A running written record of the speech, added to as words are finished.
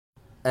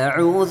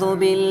أعوذ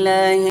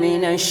بالله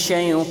من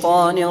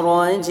الشيطان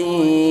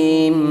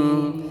الرجيم.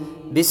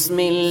 بسم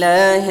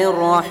الله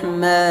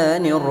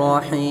الرحمن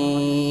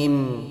الرحيم.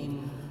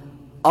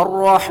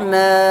 الرحمن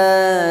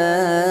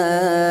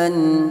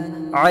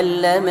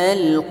علم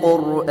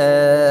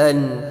القرآن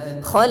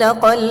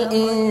خلق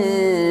الإنسان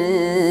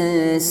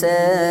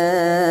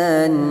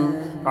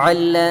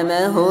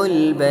علمه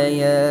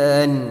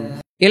البيان.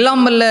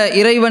 எல்லாம் வல்ல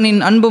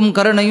இறைவனின் அன்பும்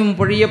கருணையும்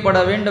பொழியப்பட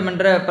வேண்டும்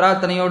என்ற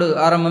பிரார்த்தனையோடு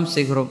ஆரம்பம்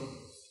செய்கிறோம்.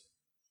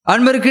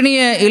 அன்பிற்கினிய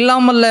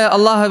எல்லாம் வல்ல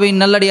அல்லாஹ்வின்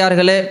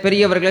நல்லடியார்களே,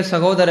 பெரியவர்களே,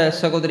 சகோதர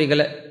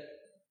சகோதரிகளே,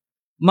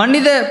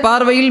 மனித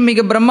பார்வையில் மிக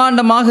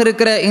பிரம்மாண்டமாக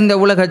இருக்கிற இந்த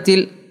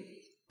உலகத்தில்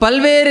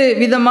பல்வேறு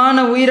விதமான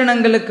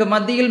உயிரினங்களுக்கு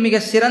மத்தியில் மிக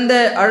சிறந்த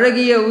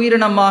அழகிய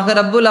உயிரினமாக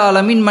ரப்புல்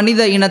ஆலமீன்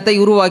மனித இனத்தை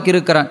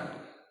உருவாக்கியிருக்கிறான்.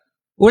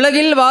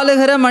 உலகில்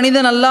வாழுகிற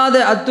மனிதன் அல்லாத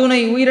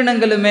அத்துணை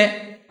உயிரினங்களுமே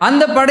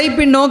அந்த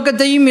படைப்பின்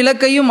நோக்கத்தையும்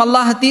இலக்கையும்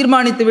அல்லாஹ்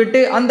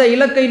தீர்மானித்துவிட்டு அந்த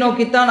இலக்கை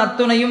நோக்கித்தான்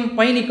அத்துணையும்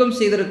பயணிக்கும்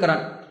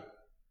செய்திருக்கிறான்.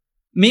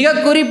 மிக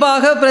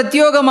குறிப்பாக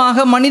பிரத்யோகமாக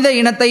மனித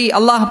இனத்தை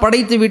அல்லாஹ்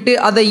படைத்துவிட்டு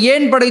அதை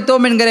ஏன்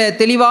படைத்தோம் என்கிற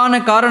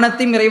தெளிவான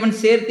காரணத்தையும் இறைவன்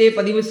சேர்த்தே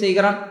பதிவு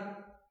செய்கிறான்.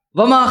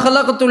 வமா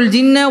ஹலகத்துல்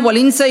ஜின்ன வல்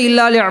இன்ஸ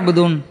இல்லா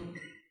லியஅ்புதூன்.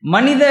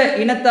 மனித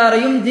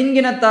இனத்தாரையும்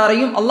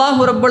ஜின்கினத்தாரையும் அல்லாஹ்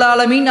ரப்புல்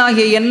ஆலமீன்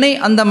ஆகிய என்னை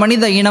அந்த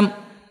மனித இனம்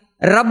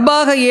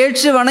ரப்பாக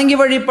ஏற்று வணங்கி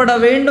வழிபட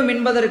வேண்டும்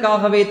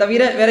என்பதற்காகவே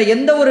தவிர வேற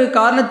எந்த ஒரு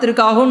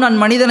காரணத்திற்காகவும் நான்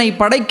மனிதனை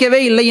படைக்கவே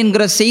இல்லை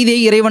என்கிற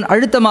செய்தியை இறைவன்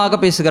அழுத்தமாக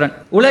பேசுகிறான்.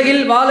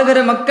 உலகில் வாழுகிற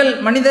மக்கள்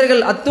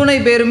மனிதர்கள் அத்துணை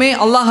பேருமே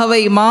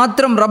அல்லாஹவை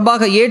மாத்திரம்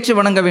ரப்பாக ஏற்று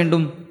வணங்க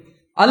வேண்டும்.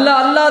 அல்லாஹ்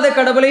அல்லாத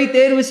கடவுளை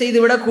தேர்வு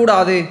செய்துவிடக்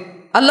கூடாது.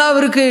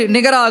 அல்லாஹ்விற்கு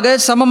நிகராக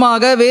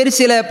சமமாக வேறு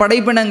சில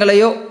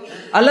படைப்பினங்களையோ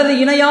அல்லது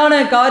இணையான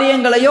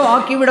காரியங்களையோ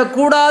ஆக்கிவிடக்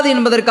கூடாது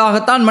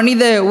என்பதற்காகத்தான்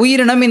மனித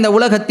உயிரினம் இந்த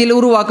உலகத்தில்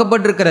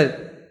உருவாக்கப்பட்டிருக்கிறது.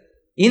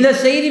 இந்த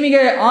செய்தி மிக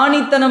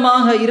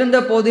ஆணித்தனமாக இருந்த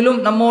போதிலும்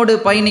நம்மோடு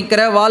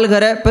பயணிக்கிற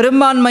வாழ்கிற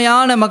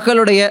பெரும்பான்மையான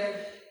மக்களுடைய,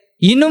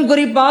 இன்னும்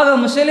குறிப்பாக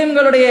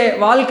முஸ்லிம்களுடைய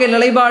வாழ்க்கை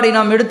நிலைப்பாடை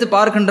நாம் எடுத்து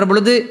பார்க்கின்ற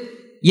பொழுது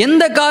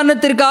எந்த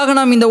காரணத்திற்காக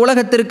நாம் இந்த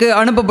உலகத்திற்கு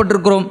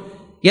அனுப்பப்பட்டிருக்கிறோம்,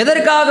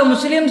 எதற்காக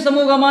முஸ்லிம்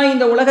சமூகமாய்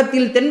இந்த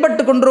உலகத்தில்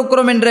தென்பட்டு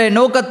கொண்டிருக்கிறோம் என்ற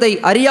நோக்கத்தை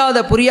அறியாத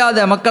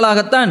புரியாத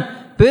மக்களாகத்தான்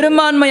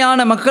பெரும்பான்மையான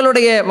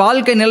மக்களுடைய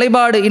வாழ்க்கை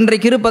நிலைப்பாடு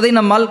இன்றைக்கு இருப்பதை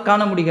நம்மால்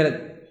காண முடிகிறது.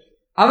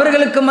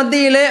 அவர்களுக்கு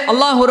மத்தியிலே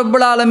அல்லாஹ்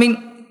ரப்புல் ஆலமீன்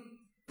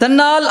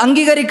தன்னால்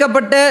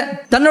அங்கீகரிக்கப்பட்ட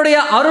தன்னுடைய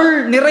அருள்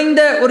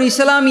நிறைந்த ஒரு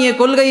இஸ்லாமிய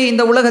கொள்கையை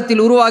இந்த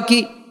உலகத்தில் உருவாக்கி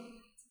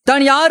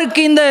தான்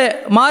யாருக்கு இந்த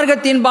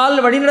மார்க்கத்தின் பால்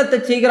வழிநடத்த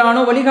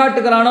செய்கிறானோ,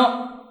 வழிகாட்டுகிறானோ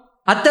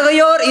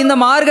அத்தகையோர் இந்த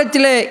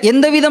மார்க்கத்திலே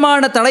எந்த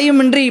விதமான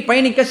தடையுமின்றி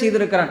பயணிக்க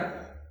செய்திருக்கிறான்.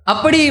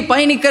 அப்படி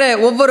பயணிக்கிற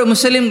ஒவ்வொரு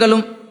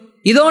முஸ்லிம்களும்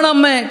இதோ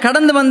நம்ம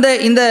கடந்து வந்த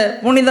இந்த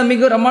புனித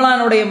மிகு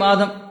ரமலானுடைய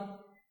மாதம்,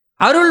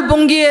 அருள்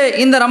பொங்கிய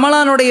இந்த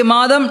ரமலானுடைய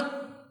மாதம்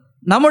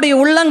நம்முடைய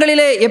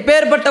உள்ளங்களிலே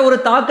எப்பேற்பட்ட ஒரு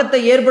தாக்கத்தை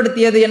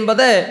ஏற்படுத்தியது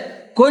என்பதை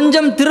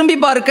கொஞ்சம் திரும்பி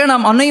பார்க்க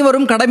நாம்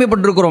அனைவரும்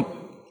கடமைப்பட்டிருக்கிறோம்.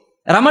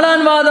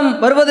 ரமலான் மாதம்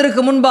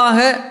வருவதற்கு முன்பாக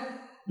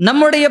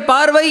நம்முடைய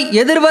பார்வை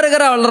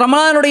எதிர்வருகிற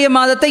ரமலானுடைய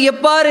மாதத்தை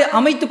எவ்வாறு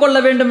அமைத்து கொள்ள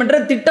வேண்டும் என்ற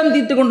திட்டம்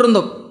தீர்த்து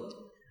கொண்டிருந்தோம்.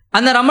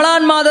 அந்த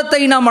ரமலான்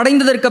மாதத்தை நாம்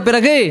அடைந்ததற்கு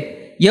பிறகு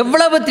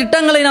எவ்வளவு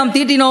திட்டங்களை நாம்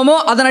தீட்டினோமோ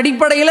அதன்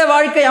அடிப்படையில்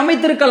வாழ்க்கை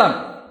அமைத்திருக்கலாம்.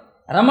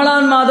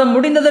 ரமலான் மாதம்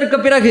முடிந்ததற்கு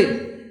பிறகு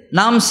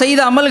நாம்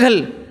செய்த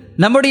அமல்கள்,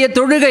 நம்முடைய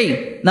தொழுகை,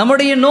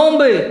 நம்முடைய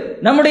நோன்பு,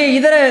 நம்முடைய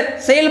இதர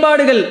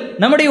செயல்பாடுகள்,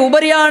 நம்முடைய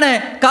உபரியான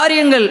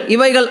காரியங்கள்,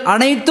 இவைகள்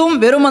அனைத்தும்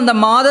வெறும் அந்த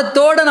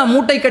மாதத்தோடு நாம்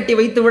மூட்டை கட்டி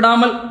வைத்து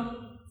விடாமல்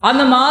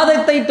அந்த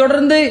மாதத்தை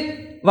தொடர்ந்து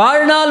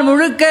வாழ்நாள்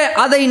முழுக்க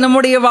அதை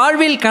நம்முடைய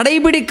வாழ்வில்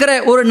கடைபிடிக்கிற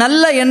ஒரு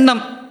நல்ல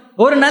எண்ணம்,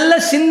 ஒரு நல்ல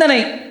சிந்தனை,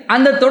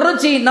 அந்த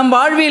தொடர்ச்சி நம்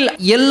வாழ்வில்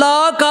எல்லா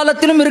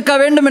காலத்திலும் இருக்க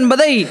வேண்டும்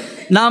என்பதை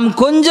நாம்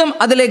கொஞ்சம்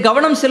அதிலே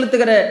கவனம்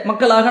செலுத்துகிற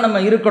மக்களாக நம்ம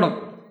இருக்கணும்.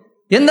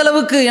 எந்த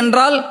அளவுக்கு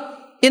என்றால்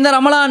இந்த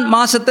ரமலான்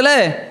மாதத்தில்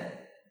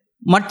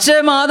மற்ற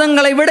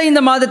மாதங்களை விட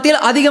இந்த மாதத்தில்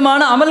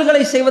அதிகமான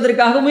அமல்களை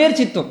செய்வதற்காக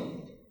முயற்சித்தோம்.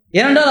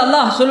 ஏனென்றால்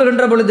அல்லாஹ்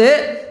சொல்லுகின்ற பொழுது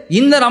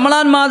இந்த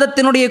ரமலான்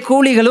மாதத்தினுடைய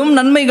கூலிகளும்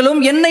நன்மைகளும்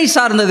என்னை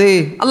சார்ந்தது.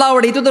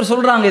 அல்லாஹ்வுடைய தூதர்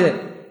சொல்றாங்க. இது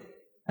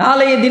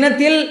நாளைய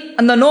தினத்தில்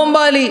அந்த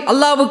நோம்பாளி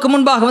அல்லாஹ்வுக்கு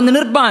முன்பாக வந்து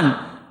நிற்பான்.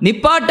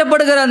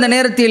 நிப்பாட்டப்படுகிற அந்த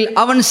நேரத்தில்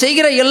அவன்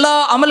செய்கிற எல்லா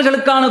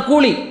அமல்களுக்கான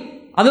கூலி,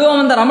 அதுவும்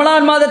அந்த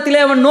ரமலான் மாதத்திலே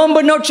அவன் நோன்பு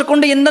நோற்று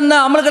கொண்டு எந்தெந்த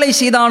அமல்களை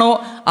செய்தானோ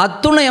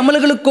அத்துணை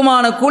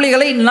அமல்களுக்குமான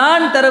கூலிகளை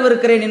நான்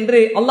தரவிருக்கிறேன் என்று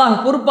அல்லாஹ்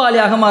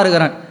பொறுப்பாளியாக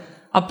மாறுகிறான்.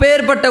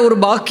 அப்பேற்பட்ட ஒரு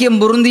பாக்கியம்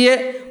பொருந்திய,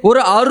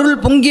 ஒரு அருள்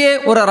பொங்கிய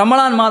ஒரு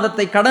ரமலான்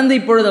மாதத்தை கடந்து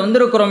இப்பொழுது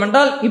வந்திருக்கிறோம்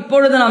என்றால்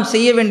இப்பொழுது நாம்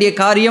செய்ய வேண்டிய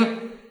காரியம்,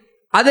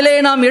 அதிலே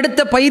நாம்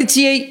எடுத்த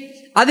பயிற்சியை,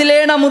 அதிலே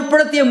நாம்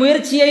உட்படுத்திய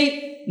முயற்சியை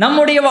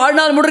நம்முடைய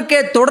வாழ்நாள்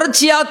முழுக்க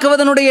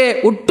தொடர்ச்சியாக்குவதனுடைய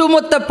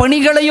ஒட்டுமொத்த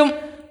பணிகளையும்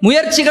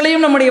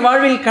முயற்சிகளையும் நம்முடைய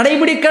வாழ்வில்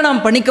கடைபிடிக்க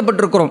நாம்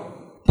பணிக்கப்பட்டிருக்கிறோம்.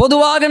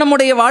 பொதுவாக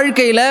நம்முடைய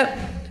வாழ்க்கையில்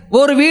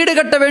ஒரு வீடு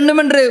கட்ட வேண்டும்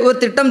என்று ஒரு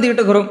திட்டம்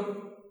தீட்டுகிறோம்,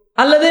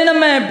 அல்லது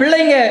நம்ம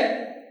பிள்ளைங்க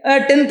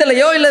 10th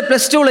இல்லை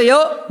 +2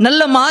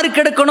 நல்ல மார்க்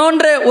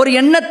எடுக்கணுன்ற ஒரு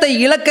எண்ணத்தை,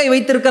 இலக்கை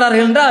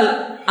வைத்திருக்கிறார்கள் என்றால்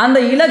அந்த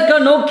இலக்கை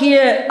நோக்கிய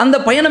அந்த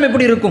பயணம்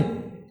எப்படி இருக்கும்?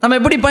 நம்ம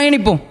எப்படி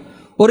பயணிப்போம்?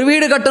 ஒரு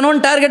வீடு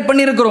கட்டணும்னு டார்கெட்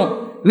பண்ணியிருக்கிறோம்,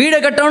 வீடை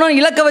கட்டணும்னு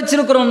இலக்கை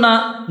வச்சிருக்கிறோம்னா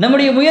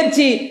நம்முடைய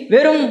முயற்சி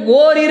வெறும்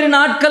ஓரிரு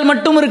நாட்கள்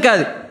மட்டும்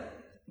இருக்காது.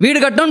 வீடு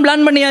கட்டணும்னு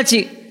பிளான் பண்ணியாச்சு,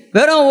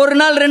 வெறும் ஒரு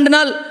நாள் 2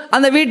 நாள்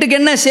அந்த வீட்டுக்கு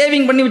என்ன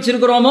சேவிங் பண்ணி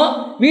வச்சிருக்கிறோமோ,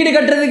 வீடு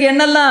கட்டுறதுக்கு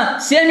என்னெல்லாம்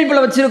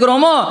சேமிப்பில்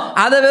வச்சிருக்கிறோமோ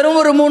அதை வெறும்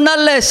ஒரு 3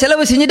 நாளில்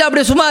செலவு செஞ்சுட்டு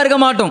அப்படியே சும்மா இருக்க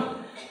மாட்டோம்.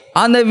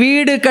 அந்த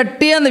வீடு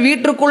கட்டி அந்த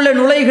வீட்டுக்குள்ளே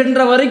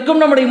நுழைகின்ற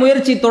வரைக்கும் நம்முடைய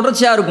முயற்சி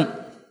தொடர்ச்சியாக இருக்கும்.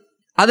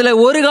 அதில்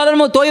ஒரு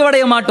காலமும்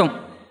தோய்வடைய மாட்டோம்.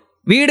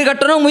 வீடு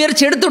கட்டணும்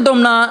முயற்சி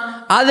எடுத்துட்டோம்னா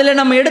அதில்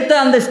நம்ம எடுத்த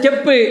அந்த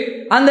ஸ்டெப்பு,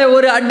 அந்த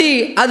ஒரு அடி,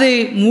 அது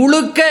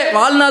முழுக்க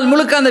வாழ்நாள்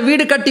முழுக்க அந்த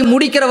வீடு கட்டி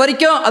முடிக்கிற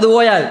வரைக்கும் அது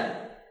ஓயாது.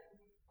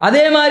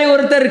 அதே மாதிரி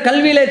ஒருத்தர்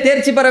கல்வியில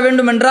தேர்ச்சி பெற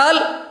வேண்டும் என்றால்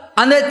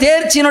அந்த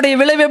தேர்ச்சியினுடைய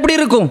விளைவு எப்படி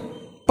இருக்கும்?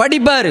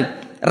 படிப்பார்,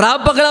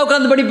 ராப்பகலா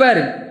உட்காந்து படிப்பார்,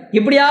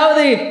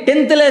 இப்படியாவது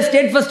 10th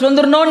ஸ்டேட் ஃபர்ஸ்ட்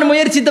வந்துடணும்னு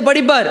முயற்சித்து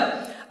படிப்பார்.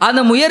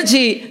 அந்த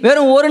முயற்சி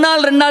வெறும் 1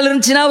 நாள் 2 நாள்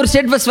இருந்துச்சுன்னா ஒரு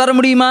ஸ்டேட் ஃபர்ஸ்ட் வர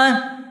முடியுமா?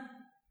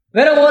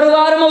 வெறும் 1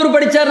 வாரம் அவர்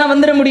படிச்சார்னா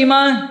வந்துட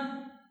முடியுமா?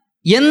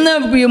 என்ன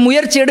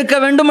முயற்சி எடுக்க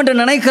வேண்டும் என்று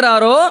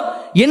நினைக்கிறாரோ,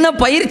 என்ன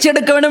பயிற்சி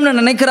எடுக்க வேண்டும்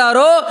என்று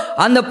நினைக்கிறாரோ,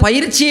 அந்த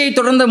பயிற்சியை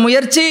தொடர்ந்த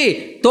முயற்சி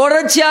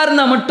தொடர்ச்சியாக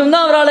இருந்தால்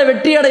மட்டும்தான் அவரால்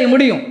வெற்றி அடைய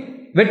முடியும்,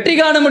 வெற்றி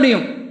காண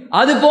முடியும்.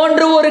 அது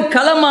போன்று ஒரு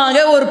களமாக,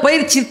 ஒரு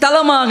பயிற்சி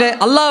தளமாக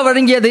அல்லாஹ்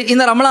வழங்கியது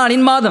இந்த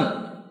ரமலானின் மாதம்.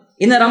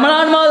 இந்த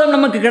ரமலான் மாதம்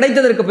நமக்கு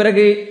கிடைத்ததற்கு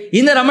பிறகு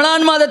இந்த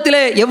ரமலான்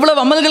மாதத்திலே எவ்வளவு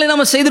அமல்களை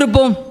நம்ம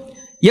செய்திருப்போம்,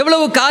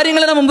 எவ்வளவு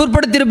காரியங்களை நம்ம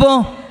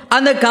முற்படுத்தியிருப்போம்.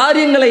 அந்த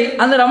காரியங்களை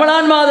அந்த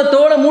ரமலான்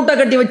மாதத்தோட மூட்டை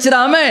கட்டி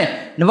வச்சிடாம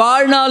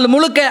வாழ்நாள்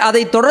முழுக்க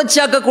அதை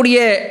தொடர்ச்சியாக்கக்கூடிய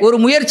ஒரு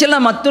முயற்சியில்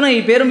நாம் அத்துணை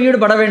பேரும்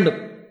ஈடுபட வேண்டும்.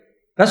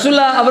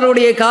 ரசூல்லா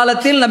அவருடைய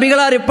காலத்தில்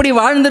நபிகளார் எப்படி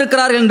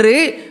வாழ்ந்திருக்கிறார்கள் என்று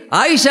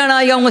ஆயிஷா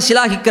நாயகி அவங்க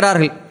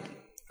சிலாகிக்கிறார்கள்.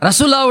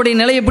 ரசூல்லாவுடைய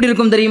நிலை எப்படி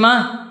இருக்கும் தெரியுமா?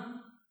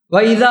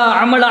 வைதா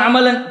அமல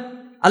அமலன்,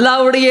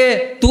 அல்லாஹ்வுடைய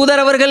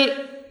தூதரவர்கள்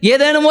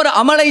ஏதேனும் ஒரு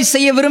அமலை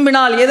செய்ய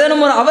விரும்பினால்,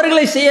 ஏதேனும் ஒரு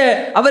அவர்களை செய்ய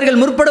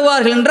அவர்கள்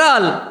முற்படுவார்கள்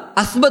என்றால்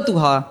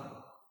அஸ்பத்துஹா,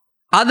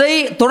 அதை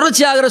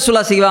தொடர்ச்சியாக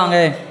ரசூலா செய்வாங்க.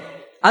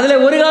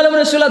 அதில் ஒரு காலம்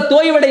ரசூலா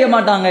தோய்வடைய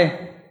மாட்டாங்க.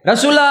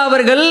 ரசூலா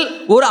அவர்கள்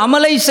ஒரு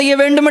அமலை செய்ய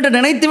வேண்டும் என்று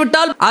நினைத்து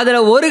விட்டால்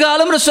அதில் ஒரு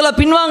காலம் ரசூலா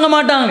பின்வாங்க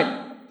மாட்டாங்க,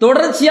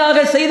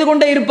 தொடர்ச்சியாக செய்து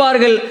கொண்டே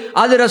இருப்பார்கள்.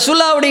 அது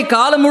ரசூலாவுடைய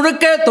காலம்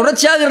முழுக்க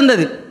தொடர்ச்சியாக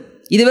இருந்தது.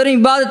 இது வெறும்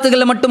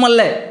இபாதத்துகள்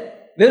மட்டுமல்ல,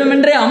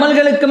 வெறுமென்றே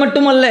அமல்களுக்கு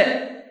மட்டுமல்ல,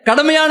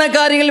 கடமையான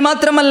காரியங்கள்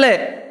மாத்திரமல்ல.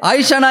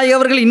 ஆயிஷா நாயகி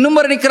அவர்கள் இன்னும்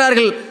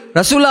வர்ணிக்கிறார்கள்,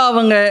 ரசூலா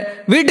அவங்க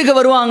வீட்டுக்கு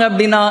வருவாங்க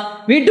அப்படின்னா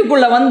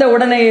வீட்டுக்குள்ள வந்த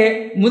உடனேயே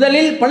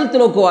முதலில் பல்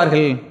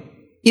துலக்குவார்கள்.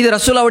 இது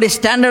ரசூலாவுடைய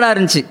ஸ்டாண்டர்டாக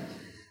இருந்துச்சு.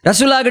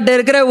 ரசூலா கிட்ட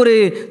இருக்கிற ஒரு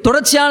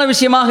தொடர்ச்சியான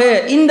விஷயமாக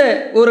இந்த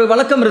ஒரு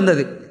வழக்கம்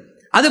இருந்தது.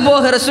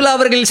 அதுபோக ரசூலா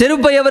அவர்கள்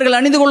செருப்பை அவர்கள்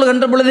அணிந்து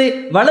கொள்ளுகின்ற பொழுது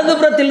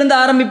வலதுபுறத்திலிருந்து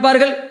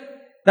ஆரம்பிப்பார்கள்.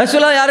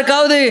 ரசூலா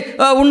யாருக்காவது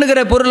உண்ணுகிற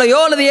பொருளையோ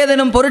அல்லது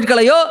ஏதேனும்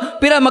பொருட்களையோ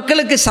பிற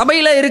மக்களுக்கு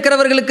சபையில்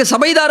இருக்கிறவர்களுக்கு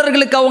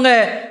சபைதாரர்களுக்கு அவங்க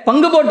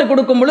பங்கு போட்டு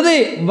கொடுக்கும் பொழுது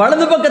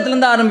வலது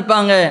பக்கத்திலிருந்து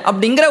ஆரம்பிப்பாங்க.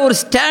 அப்படிங்கிற ஒரு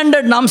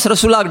ஸ்டாண்டர்ட் நாம்ஸ்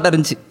ரசூலா கிட்ட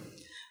இருந்துச்சு.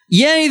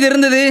 ஏன் இது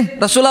இருந்தது?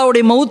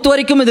 ரசூலாவுடைய மவுத்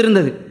வரைக்கும் இது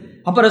இருந்தது.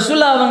 அப்போ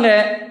ரசூலா அவங்க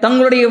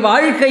தங்களுடைய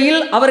வாழ்க்கையில்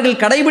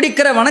அவர்கள்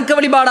கடைபிடிக்கிற வணக்க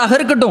வழிபாடாக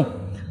இருக்கட்டும்,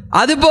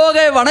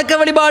 அதுபோக வணக்க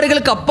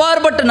வழிபாடுகளுக்கு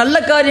அப்பாற்பட்ட நல்ல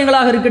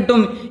காரியங்களாக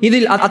இருக்கட்டும்,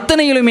 இதில்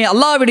அத்தனையிலுமே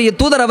அல்லாஹ்வுடைய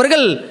தூதர்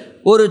அவர்கள்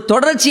ஒரு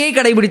தொடர்ச்சியை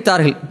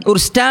கடைபிடித்தார்கள். ஒரு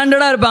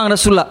ஸ்டாண்டர்டாக இருப்பாங்க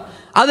ரசூல்லா.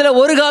 அதில்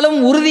ஒரு காலம்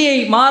உறுதியை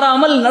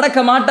மாறாமல் நடக்க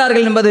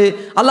மாட்டார்கள் என்பது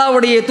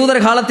அல்லாஹ்வுடைய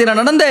தூதர் காலத்தில்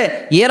நடந்த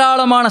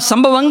ஏராளமான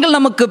சம்பவங்கள்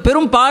நமக்கு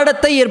பெரும்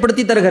பாடத்தை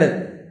ஏற்படுத்தி தருகிறது.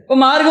 இப்போ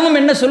மார்க்கமும்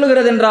என்ன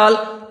சொல்லுகிறது என்றால்,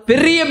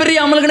 பெரிய பெரிய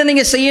அமல்களை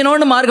நீங்கள்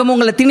செய்யணும்னு மார்க்கமும்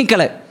உங்களை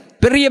திணிக்கலை.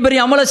 பெரிய பெரிய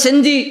அமலை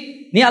செஞ்சு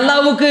நீ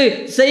அல்லாஹ்வுக்கு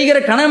செய்கிற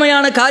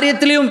கடமையான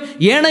காரியத்திலையும்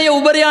ஏனைய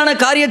உபரியான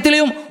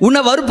காரியத்திலையும்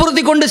உன்னை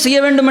வற்புறுத்தி கொண்டு செய்ய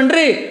வேண்டும்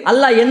என்று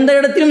அல்லாஹ் எந்த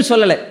இடத்திலும்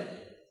சொல்லலை.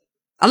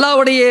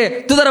 அல்லாஹ்வுடைய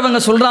தூதரவங்க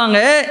சொல்றாங்க,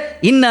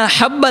 இன்ன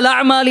ஹப்பல்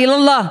அமாலி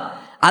இலல்லாஹ்,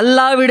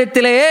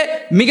 அல்லாஹ்விடத்திலே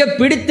மிக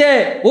பிடித்த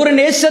ஒரு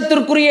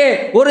நேசத்திற்குரிய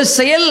ஒரு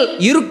செயல்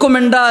இருக்கும்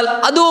என்றால்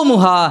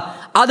அதோமுஹா,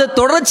 அதை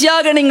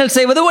தொடர்ச்சியாக நீங்கள்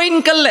செய்வது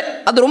ஒயின்கல்ல,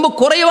 அது ரொம்ப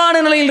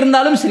குறைவான நிலையில்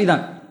இருந்தாலும்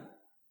சரிதான்.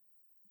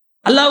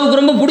 அல்லாஹ்வுக்கு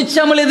ரொம்ப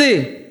பிடிச்சாமல் இது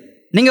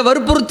நீங்க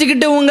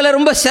வற்புறுத்திக்கிட்டு உங்களை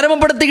ரொம்ப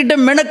சிரமப்படுத்திக்கிட்டு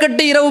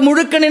மெனக்கட்டு இரவு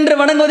முழுக்க நின்று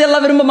வணங்குவதை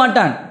எல்லாம் விரும்ப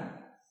மாட்டான்.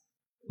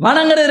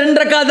 வணங்குற 2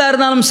 ரக்காத்தா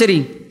இருந்தாலும் சரி,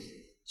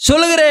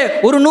 சொல்லுகிற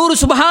ஒரு 100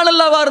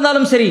 சுப்ஹானல்லாஹ்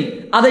இருந்தாலும் சரி,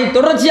 அதை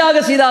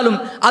தொடர்ச்சியாக செய்தாலும்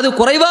அது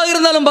குறைவாக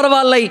இருந்தாலும்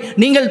பரவாயில்லை,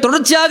 நீங்கள்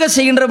தொடர்ச்சியாக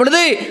செய்கின்ற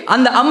பொழுது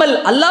அந்த அமல்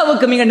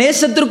அல்லாஹ்வுக்கு மிக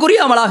நேசத்திற்குரிய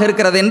அமலாக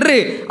இருக்கிறது என்று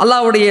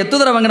அல்லாஹ்வுடைய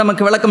தூதரவங்க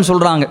நமக்கு விளக்கம்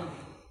சொல்றாங்க.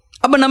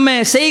 அப்ப நம்ம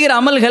செய்கிற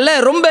அமல்களை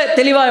ரொம்ப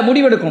தெளிவாக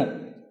முடிவெடுக்கணும்.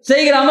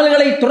 செய்கிற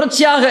அமல்களை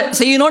தொடர்ச்சியாக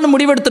செய்யணும்னு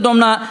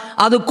முடிவெடுத்துட்டோம்னா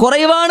அது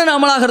குறைவான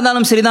அமலாக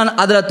இருந்தாலும் சரிதான்,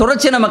 அதில்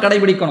தொடர்ச்சியை நம்ம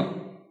கடைபிடிக்கணும்.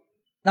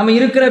 நம்ம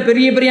இருக்கிற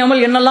பெரிய பெரிய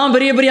அமல் என்னெல்லாம்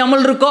பெரிய பெரிய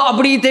அமல் இருக்கோ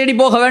அப்படி தேடி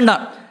போக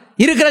வேண்டாம்.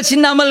 இருக்கிற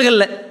சின்ன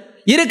அமல்களில்,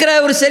 இருக்கிற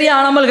ஒரு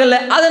சரியான அமல்களில்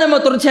அதை நம்ம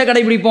தொடர்ச்சியாக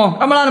கடைபிடிப்போம்.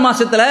 ரமலான்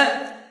மாதத்தில்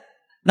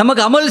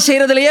நமக்கு அமல்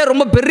செய்கிறதுலையே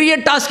ரொம்ப பெரிய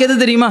டாஸ்க் எது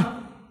தெரியுமா?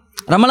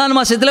 ரமலான்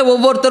மாதத்தில்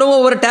ஒவ்வொருத்தரும்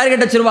ஒவ்வொரு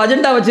டார்கெட் வச்சுருப்போம்,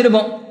 அஜெண்டா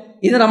வச்சுருப்போம்.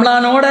 இந்த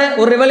ரமலானோட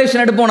ஒரு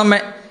ரெவல்யூஷன் எடுப்போம். நம்ம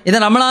இந்த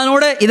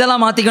ரமலானோட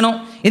இதெல்லாம் மாற்றிக்கணும்,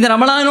 இந்த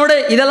ரமலானோட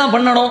இதெல்லாம்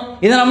பண்ணணும்,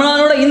 இந்த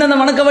ரமலானோட இந்த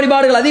வணக்க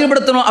வழிபாடுகள்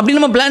அதிகப்படுத்தணும் அப்படின்னு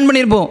நம்ம பிளான்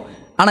பண்ணியிருப்போம்.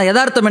 ஆனால்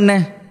யதார்த்தம் என்ன,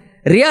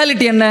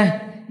 ரியாலிட்டி என்ன?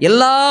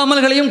 எல்லா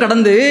அமல்களையும்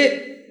கடந்து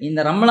இந்த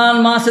ரமலான்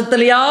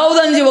மாதத்துலையாவது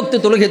 5 வக்து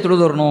தொழுகை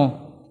தொழுதுறணும்.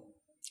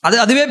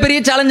 அதுவே பெரிய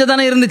சேலஞ்சாக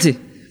தானே இருந்துச்சு,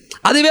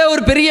 அதுவே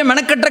ஒரு பெரிய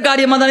மெனக்கற்ற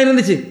காரியமாக தானே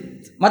இருந்துச்சு.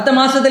 மற்ற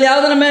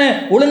மாதத்துலையாவது நம்ம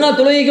ஒழுங்காக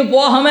தொழுகைக்கு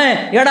போகாமல்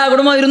ஏடா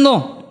கூடமாக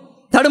இருந்தோம்.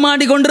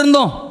 தடுமாடி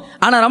கொண்டிருந்தோம்.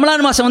 ஆனால்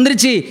ரமலான் மாதம்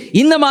வந்துருச்சு.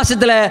 இந்த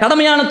மாதத்தில்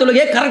கடமையான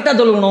தொழுகையை கரெக்டாக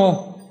தொழுகணும்,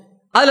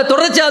 அதில்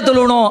தொடர்ச்சியாக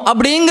தொழுகணும்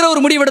அப்படிங்கிற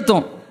ஒரு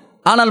முடிவெடுத்தோம்.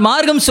 ஆனால்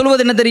மார்க்கம்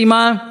சொல்வது என்ன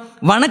தெரியுமா?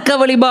 வணக்க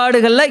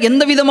வழிபாடுகளில்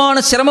எந்த விதமான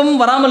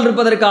சிரமமும் வராமல்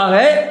இருப்பதற்காக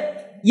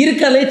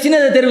இருக்கலே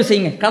சின்னதை தேர்வு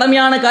செய்யுங்க.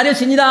 கடமையான காரியம்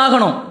செஞ்சுதான்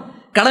ஆகணும்.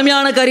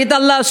 கடமையான காரியத்தை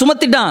அல்லாஹ்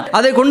சுமத்திட்டான்.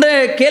 அதை கொண்டு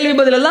கேள்வி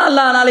பதிலெல்லாம்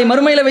அல்லாஹ் நாளை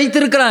மறுமையில்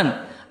வைத்திருக்கிறான்.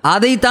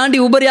 அதை தாண்டி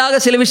உபரியாக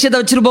சில விஷயத்தை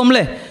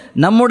வச்சிருப்போம்ல.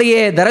 நம்முடைய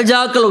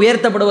தரஜாக்கள்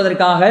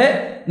உயர்த்தப்படுவதற்காக,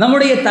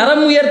 நம்முடைய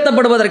தரம்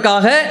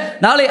உயர்த்தப்படுவதற்காக,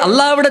 நாளை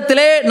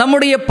அல்லாஹ்விடத்திலே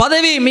நம்முடைய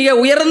பதவி மிக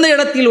உயர்ந்த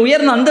இடத்தில்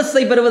உயர்ந்த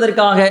அந்தஸ்தை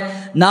பெறுவதற்காக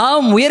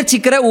நாம்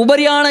முயற்சிக்கிற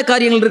உபரியான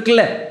காரியங்கள்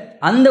இருக்குல்ல,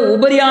 அந்த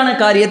உபரியான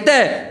காரியத்தை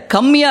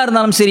கம்மியாக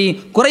இருந்தாலும் சரி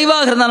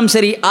குறைவாக இருந்தாலும்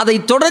சரி அதை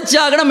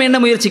தொடர்ச்சியாக நம்ம என்ன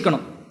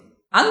முயற்சிக்கணும்.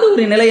 அந்த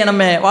ஒரு நிலையை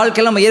நம்ம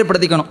வாழ்க்கையில் நம்ம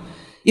ஏற்படுத்திக்கணும்.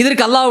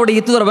 இதற்கு அல்லாஹ்வுடைய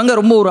தூதரவங்க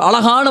ரொம்ப ஒரு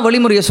அழகான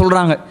வழிமுறையை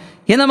சொல்கிறாங்க.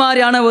 என்ன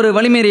மாதிரியான ஒரு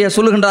வழிமுறையை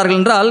சொல்லுகின்றார்கள்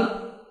என்றால்,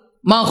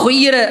 மா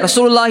ஹுய்யிர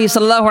ரசூலுல்லாஹி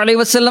ஸல்லல்லாஹு அலைஹி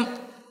வஸல்லம்,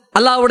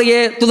 அல்லாஹ்வுடைய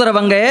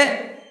தூதரவங்க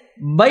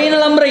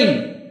பைனல் அம்ரைன்,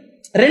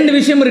 ரெண்டு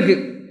விஷயம் இருக்கு.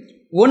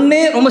 ஒன்று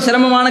ரொம்ப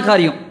சிரமமான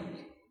காரியம்,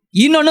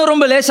 இன்னொன்று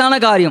ரொம்ப லேசான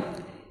காரியம்.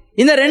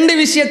 இந்த ரெண்டு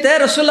விஷயத்தை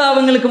ரசூலுல்லாஹ்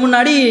அவங்களுக்கு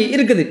முன்னாடி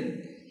இருக்குது.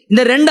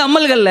 இந்த ரெண்டு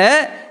அமல்களில்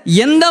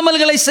எந்த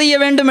அமல்களை செய்ய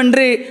வேண்டும்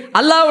என்று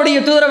அல்லாஹ்வுடைய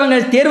தூதரவங்க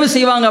தேர்வு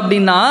செய்வாங்க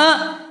அப்படின்னா,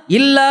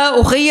 இல்லா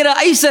உஹைர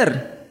ஐசர்,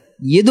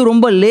 எது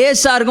ரொம்ப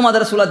லேசா இருக்கும் அதை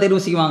ரசூலுல்லாஹ்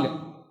தேர்வு செய்வாங்க.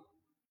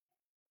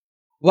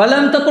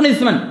 வலம் தகுன்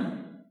இஸ்மன்,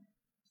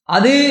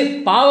 அது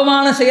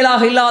பாவமான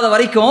செயலாக இல்லாத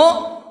வரைக்கும்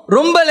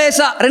ரொம்ப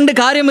லேசா ரெண்டு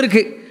காரியம்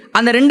இருக்கு.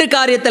 அந்த ரெண்டு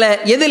காரியத்தில்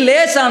எது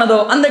லேசானதோ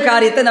அந்த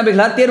காரியத்தை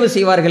நபிகளார் தேர்வு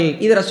செய்வார்கள்.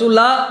 இது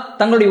ரசூலுல்லாஹ்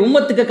தங்களுடைய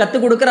உம்மத்துக்கு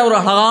கற்றுக் கொடுக்கிற ஒரு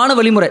அழகான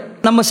வழிமுறை.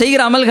 நம்ம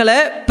செய்கிற அமல்களை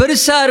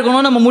பெருசா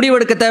இருக்கணும் நம்ம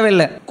முடிவெடுக்க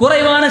தேவையில்லை.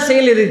 குறைவான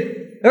செயல் எது,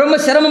 ரொம்ப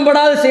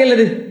சிரமப்படாத செயல்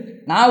எது,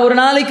 நான் ஒரு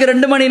நாளைக்கு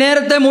 2 மணி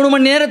நேரத்தை 3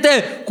 மணி நேரத்தை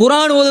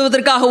குர்ஆன்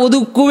ஓதுவதற்காக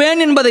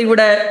ஒதுக்குவேன் என்பதை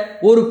விட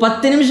ஒரு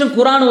 10 நிமிஷம்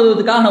குர்ஆன்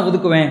ஓதுவதற்காக நான்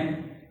ஒதுக்குவேன்,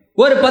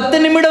 ஒரு 10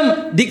 நிமிடம்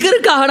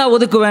திக்ருக்காக நான்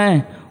ஒதுக்குவேன்,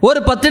 ஒரு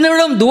 10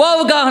 நிமிடம்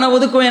துவாவுக்காக நான்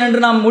ஒதுக்குவேன்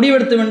என்று நாம்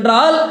முடிவெடுத்தோம்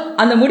என்றால்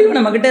அந்த முடிவு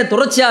நம்ம கிட்ட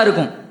தொடர்ச்சியாக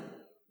இருக்கும்.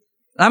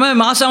 நம்ம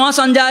மாதம்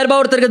 5000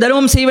 ரூபாய் ஒருத்தருக்கு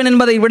தர்மம் செய்வேன்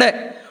என்பதை விட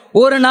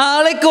ஒரு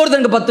நாளைக்கு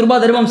ஒருத்தருக்கு 10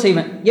 ரூபாய் தர்மம்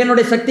செய்வேன்.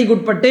 என்னுடைய சக்திக்கு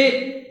உட்பட்டு,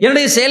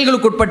 என்னுடைய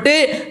செயல்களுக்கு உட்பட்டு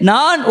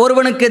நான்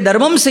ஒருவனுக்கு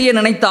தர்மம் செய்ய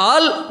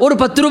நினைத்தால் ஒரு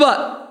 10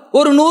 ரூபாய்,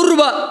 ஒரு 100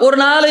 ரூபாய் ஒரு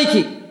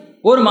நாளைக்கு,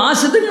 ஒரு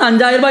மாதத்துக்கு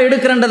 5000 ரூபாய்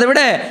எடுக்கிறன்றதை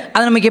விட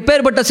அது நமக்கு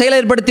எப்பேற்பட்ட செயலை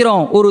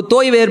ஏற்படுத்திடும், ஒரு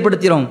தோய்வை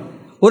ஏற்படுத்திடும்,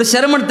 ஒரு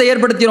சிரமத்தை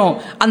ஏற்படுத்திடும்.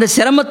 அந்த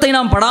சிரமத்தை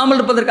நாம் படாமல்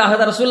இருப்பதற்காக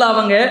தான் ரசூலுல்லாஹ்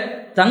அவங்க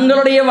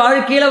தங்களுடைய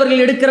வாழ்க்கையில்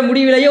அவர்கள் எடுக்கிற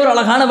முடிவிலேயே ஒரு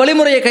அழகான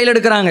வழிமுறையை கையில்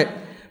எடுக்கிறாங்க.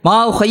 மா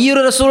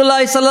ஹையுர்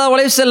ரசூலுல்லாஹி ஸல்லல்லாஹு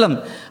அலைஹி வஸல்லம்,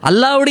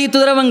 அல்லாஹ்வுடைய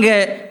தூதரவங்க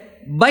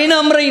பைன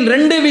அம்ரைன்,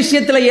 ரெண்டு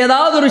விஷயத்தில்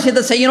ஏதாவது ஒரு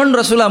விஷயத்தை செய்யணும்னு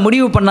ரசூலுல்லாஹ்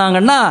முடிவு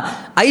பண்ணாங்கன்னா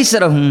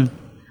ஐசரஹும்,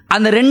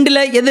 அந்த ரெண்டில்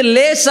எது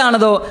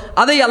லேசானதோ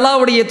அதை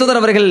அல்லாஹ்வுடைய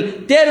தூதரவர்கள்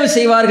தேர்வு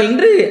செய்வார்கள்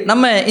என்று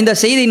நம்ம இந்த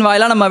செய்தியின்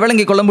வாயிலாக நம்ம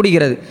விளங்கிக் கொள்ள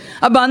முடிகிறது.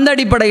 அப்போ அந்த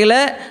அடிப்படையில்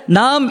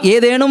நாம்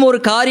ஏதேனும் ஒரு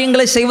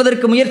காரியங்களை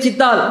செய்வதற்கு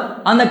முயற்சித்தால்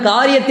அந்த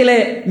காரியத்தில்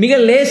மிக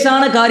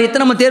லேசான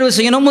காரியத்தை நம்ம தேர்வு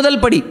செய்யணும்.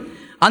 முதல் படி,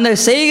 அந்த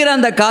செய்கிற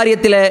அந்த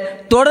காரியத்தில்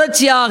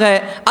தொடர்ச்சியாக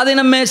அதை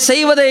நம்ம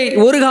செய்வதை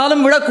ஒரு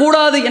காலம்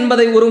விடக்கூடாது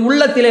என்பதை ஒரு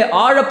உள்ளத்திலே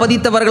ஆழ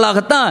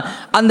பதித்தவர்களாகத்தான்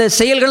அந்த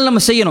செயல்கள்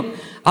நம்ம செய்யணும்.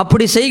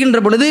 அப்படி செய்கின்ற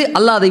பொழுது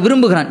அல்லாஹ் அதை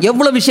விரும்புகிறான்.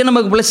 எவ்வளோ விஷயம்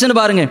நமக்கு பிளஸ்ன்னு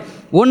பாருங்க.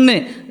 ஒன்று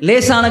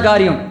லேசான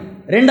காரியம்,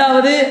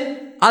 ரெண்டாவது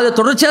அதை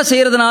தொடர்ச்சியாக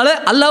செய்கிறதுனால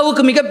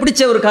அல்லாஹ்வுக்கு மிக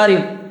பிடிச்ச ஒரு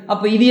காரியம்.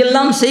 அப்போ இது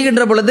எல்லாம்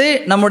செய்கின்ற பொழுது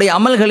நம்முடைய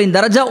அமல்களின்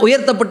தரஜா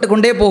உயர்த்தப்பட்டு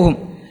கொண்டே போகும்.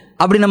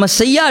 அப்படி நம்ம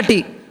செய்யாட்டி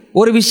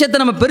ஒரு விஷயத்தை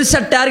நம்ம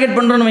பெருசாக டார்கெட்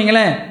பண்ணுறோன்னு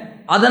வைங்களேன்,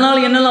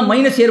 அதனால் என்னெல்லாம்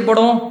மைனஸ்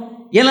ஏற்படும்,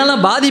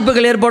 என்னெல்லாம்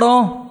பாதிப்புகள்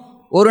ஏற்படும்.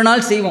 ஒரு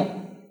நாள் செய்வோம்,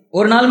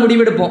 ஒரு நாள்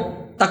முடிவெடுப்போம்,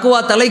 தக்குவா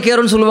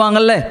தலைக்கேறும்னு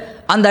சொல்லுவாங்கல்ல,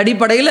 அந்த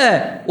அடிப்படையில்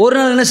ஒரு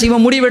நாள் என்ன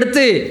செய்வோம்,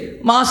 முடிவெடுத்து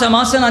மாதம்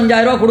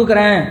 5000 ரூபா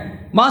கொடுக்குறேன்,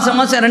 மாதம்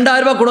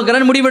 2000 ரூபா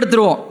கொடுக்குறேன்னு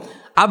முடிவெடுத்துருவோம்.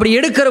 அப்படி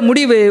எடுக்கிற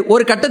முடிவு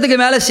ஒரு கட்டத்துக்கு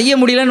மேலே செய்ய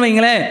முடியலன்னு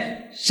வைங்களேன்,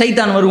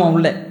 ஷைத்தான் வருவான்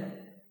உள்ள.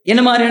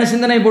 என்ன மாதிரியான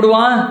சிந்தனை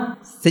போடுவான்,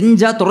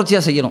 செஞ்சால்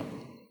தொடர்ச்சியாக செய்யணும்,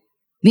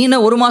 நீ என்ன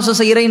ஒரு மாதம்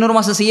செய்கிற இன்னொரு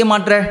மாதம் செய்ய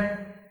மாட்டேற,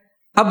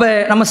 அப்போ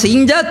நம்ம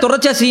செஞ்சால்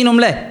தொடர்ச்சியாக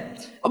செய்யணும்ல,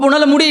 அப்போ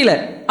உன்னால் முடியல,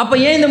 அப்போ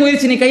ஏன் இந்த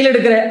முயற்சி நீ கையில்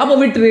எடுக்கிற, அப்போ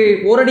விட்டுரு,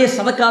 ஒரடிய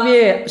சதக்காவே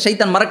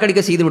ஷைத்தான்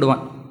மறக்கடிக்க செய்து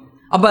விடுவான்.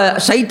 அப்போ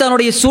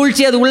ஷைத்தானுடைய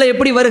சூழ்ச்சி அது உள்ளே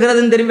எப்படி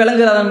வருகிறதுன்னு தெரியும்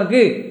விளங்குகிறது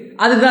நமக்கு.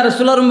 அதுக்கு தான்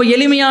ரசூலுல்லாஹ் ரொம்ப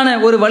எளிமையான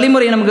ஒரு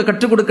வழிமுறையை நமக்கு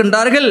கற்றுக்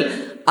கொடுக்கின்றார்கள்.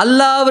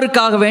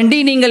 அல்லாஹ்விற்காக வேண்டி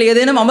நீங்கள்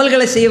ஏதேனும்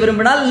அமல்களை செய்ய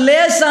விரும்பினால்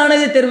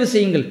லேசானதை தேர்வு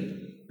செய்யுங்கள்,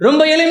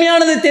 ரொம்ப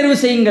எளிமையானதை தேர்வு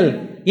செய்யுங்கள்.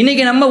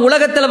 இன்னைக்கு நம்ம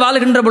உலகத்தில்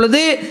வாழ்கின்ற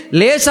பொழுது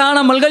லேசான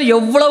அமல்கள்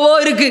எவ்வளவோ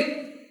இருக்கு,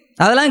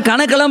 அதெல்லாம்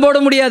கணக்கெல்லாம் போட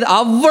முடியாது.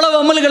 அவ்வளவு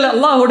அமல்கள்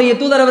அல்லாஹ்வுடைய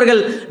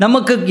தூதரவர்கள்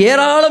நமக்கு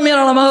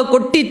ஏராளமாக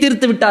கொட்டி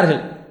தீர்த்து விட்டார்கள்.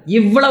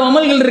 இவ்வளவு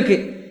அமல்கள் இருக்கு,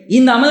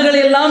 இந்த அமல்களை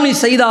எல்லாம் நீ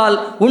செய்தால்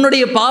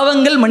உன்னுடைய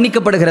பாவங்கள்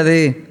மன்னிக்கப்படுகிறது,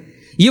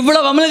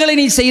 இவ்வளவு அமல்களை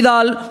நீ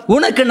செய்தால்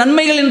உனக்கு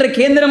நன்மைகள் என்ற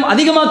கேந்திரம்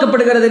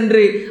அதிகமாக்கப்படுகிறது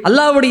என்று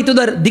அல்லாஹ்வுடைய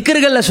தூதர்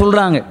திக்ருகளில்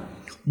சொல்றாங்க,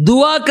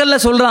 துவாக்கள்ல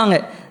சொல்றாங்க,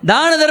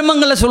 தான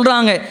தர்மங்கள்ல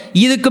சொல்றாங்க.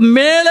 இதுக்கு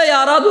மேலே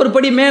யாராவது ஒரு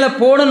படி மேலே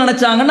போகணும்னு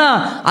நினைச்சாங்கன்னா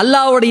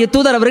அல்லாஹ்வுடைய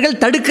தூதர்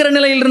அவர்கள் தடுக்கிற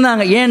நிலையில்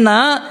இருந்தாங்க. ஏன்னா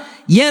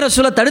ஏன்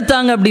ரசூலை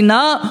தடுத்தாங்க அப்படின்னா,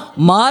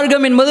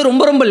 மார்க்கம் என்பது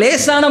ரொம்ப ரொம்ப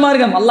லேசான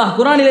மார்க்கம். அல்லாஹ்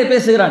குர்ஆனிலே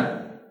பேசுகிறான்,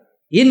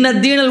 இன்ன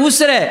தீனல்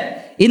உஸ்ர,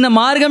 இந்த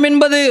மார்க்கம்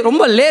என்பது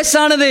ரொம்ப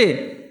லேசானது.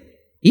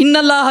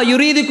 இன்னல்லாஹ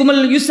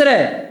யுரீதுகுமுல் யுஸ்ர,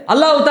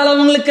 அல்லாஹ் தஆலா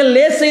உங்களுக்கு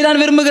லேசை தான்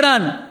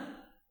விரும்புகிறான்.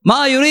 மா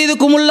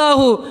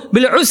யுரீதுகுமுல்லாஹு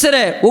பில் உஸ்ர,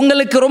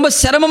 உங்களுக்கு ரொம்ப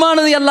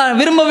சிரமமானது அல்லாஹ்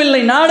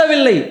விரும்பவில்லை,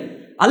 நாடவில்லை.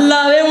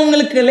 அல்லாஹ்வே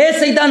உங்களுக்கு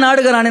லேசை தான்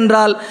நாடுகிறான்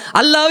என்றால்,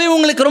 அல்லாஹ்வே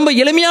உங்களுக்கு ரொம்ப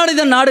எளிமையானதை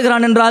தான்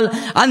நாடுகிறான் என்றால்,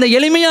 அந்த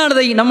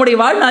எளிமையானதை நம்முடைய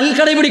வாழ்நாளில்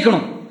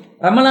கடைபிடிக்கணும்.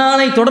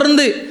 ரமலானை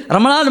தொடர்ந்து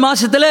ரமலான்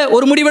மாசத்துல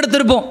ஒரு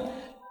முடிவெடுத்திருப்போம்,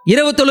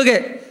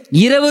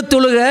 இரவு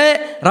தொழுகை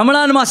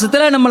ரமலான்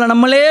மாசத்துல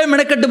நம்மளே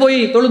மெனக்கட்டு போய்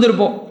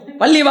தொழுதிருப்போம்.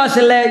 பள்ளி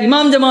வாசல்ல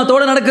இமாம்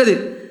ஜமாத்தோடு நடக்குது.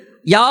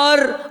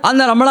 யார்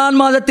அந்த ரமலான்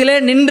மாதத்திலே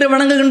நின்று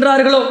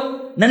வணங்குகின்றார்களோ,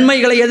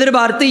 நன்மைகளை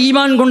எதிர்பார்த்து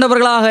ஈமான்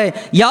கொண்டவர்களாக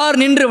யார்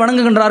நின்று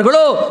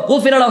வணங்குகின்றார்களோ,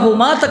 கூஃபிரலஹு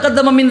மா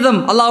தகத்தம மின் தம்,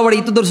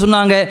 அல்லாஹ்வுடைய தூதர்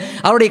சொன்னாங்க,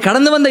 அவருடைய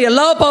கடந்து வந்த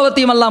எல்லா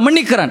பாவத்தையும் அல்லாஹ்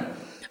மன்னிக்கிறான்.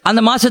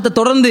 அந்த மாசத்தை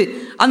தொடர்ந்து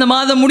அந்த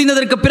மாதம்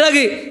முடிந்ததற்கு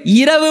பிறகு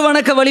இரவு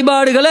வணக்க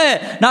வழிபாடுகளை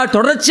நான்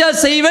தொடர்ச்சியா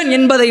செய்வேன்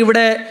என்பதை விட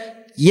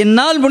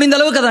என்னால் முடிந்த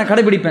அளவுக்கு அதை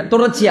கடைபிடிப்பேன்.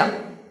 தொடர்ச்சியா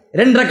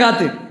 2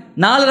 ரக்காத்து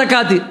 4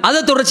 ரக்காத்து அதை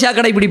தொடர்ச்சியாக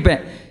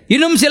கடைபிடிப்பேன்.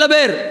 இன்னும் சில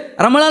பேர்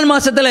ரமலான்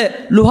மாசத்துல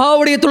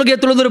லுஹாவுடைய தொழுகையை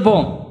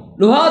தொழுதிருப்போம்,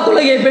 லுஹா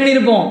தொழுகையை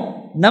பேணியிருப்போம்.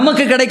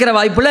 நமக்கு கிடைக்கிற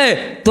வாய்ப்புல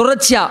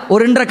தொடர்ச்சியா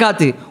ஒரு 2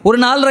 ரக்காத்து ஒரு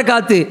 4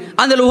 ரக்காத்து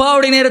அந்த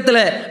லுஹாவுடைய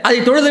நேரத்தில் அதை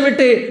தொழுது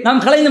விட்டு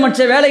நாம் கலைந்து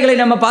மற்ற வேலைகளை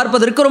நம்ம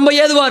பார்ப்பதற்கு ரொம்ப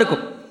ஏதுவா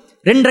இருக்கும்.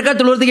 2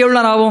 ரக்காத்து தொழுறதுக்கு எவ்வளோ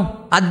நேரம் ஆகும்?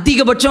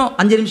 அதிகபட்சம்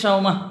 5 நிமிஷம்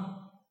ஆகுமா?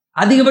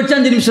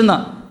 அதிகபட்சம் 5 நிமிஷம்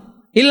தான்.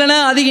 இல்லைன்னா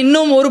அது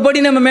இன்னும் ஒரு படி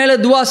நம்ம மேலே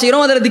துவா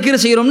செய்கிறோம், அதில்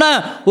திக்ர் செய்கிறோம்னா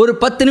ஒரு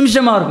 10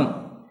 நிமிஷமாக இருக்கும்.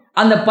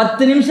 அந்த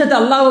 10 நிமிஷத்தை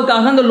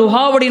அல்லாஹ்வுக்காக அந்த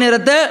லுஹாவுடைய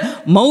நேரத்தை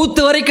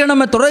மவுத்து வரைக்கும்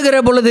நம்ம தொடர்கிற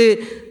பொழுது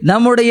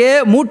நம்முடைய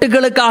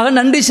மூட்டுகளுக்காக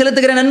நன்றி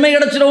செலுத்துகிற நன்மை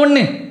கிடைச்சிடும்.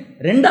 ஒன்று.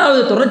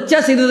 2வது,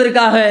 தொடர்ச்சியாக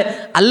செய்ததற்காக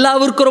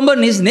அல்லாஹ்விற்கு ரொம்ப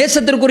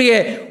நேசத்திற்குரிய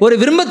ஒரு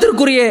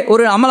விரும்பத்திற்குரிய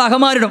ஒரு அமலாக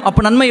மாறிடும்.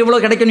 அப்போ நன்மை எவ்வளோ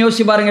கிடைக்கும்னு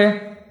யோசிச்சு பாருங்க.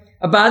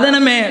 அப்போ அதை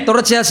நம்ம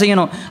தொடர்ச்சியாக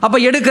செய்யணும். அப்போ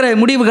எடுக்கிற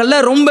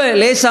முடிவுகளில் ரொம்ப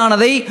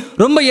லேசானதை,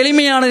 ரொம்ப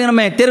எளிமையானதை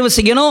நம்ம தேர்வு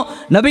செய்யணும்.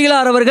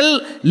 நபிகளார் அவர்கள்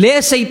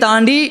லேசை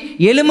தாண்டி,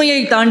 எளிமையை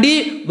தாண்டி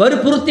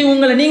வற்புறுத்தி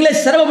உங்களை நீங்களே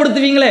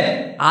சிரமப்படுத்துவீங்களே,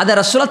 அதை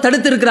ரசூலா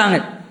தடுத்து இருக்கிறாங்க.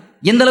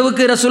 எந்த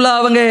அளவுக்கு ரசூலா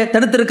அவங்க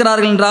தடுத்து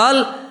இருக்கிறார்கள் என்றால்,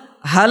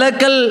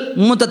 ஹலக்கல்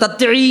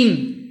முத்தத்தீன்,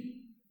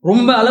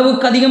 ரொம்ப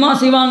அளவுக்கு அதிகமாக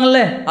செய்வாங்கல்ல,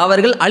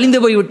 அவர்கள்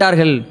அழிந்து போய்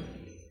விட்டார்கள்.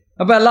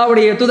 அப்போ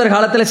அல்லாஹ்வுடைய தூதர்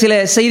காலத்தில் சில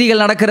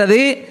செய்திகள் நடக்கிறது.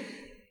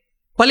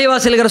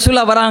 பள்ளிவாசலுக்கு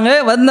ரசூலா வராங்க,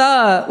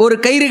 வந்தால் ஒரு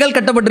கயிறுகள்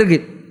கட்டப்பட்டிருக்கு.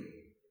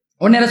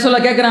 உடனே ரசூலா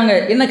கேட்குறாங்க,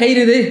 என்ன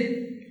கயிறு இது?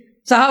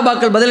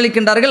 சஹாபாக்கள்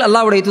பதிலளிக்கின்றார்கள்,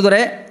 அல்லாஹ்வுடைய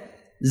தூதரே,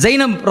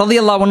 ஜைனப்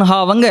ரலியல்லாஹு அன்ஹா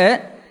அவங்க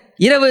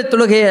இரவு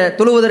தொழுகையை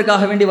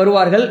தொழுவதற்காக வேண்டி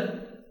வருவார்கள்.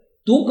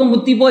 தூக்கம்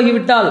முத்தி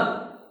போய்விட்டால்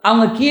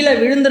அவங்க கீழே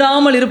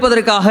விழுந்துடாமல்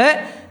இருப்பதற்காக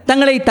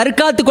தங்களை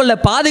தற்காத்து கொள்ள,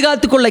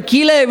 பாதுகாத்து கொள்ள,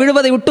 கீழே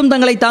விழுவதை விட்டும்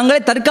தங்களை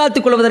தாங்களே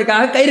தற்காத்துக்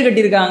கொள்வதற்காக கயிறு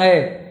கட்டியிருக்காங்க.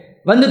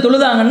 வந்து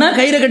தொழுதாங்கன்னா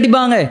கயிறை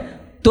கட்டிப்பாங்க.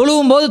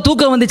 தொழுவும் போது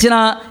தூக்கம்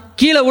வந்துச்சுன்னா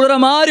கீழே விழுற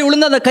மாதிரி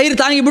விழுந்து அந்த கயிறு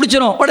தாங்கி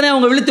பிடிச்சிடும். உடனே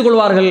அவங்க விழித்துக்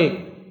கொள்வார்கள்.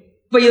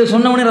 இப்போ இதை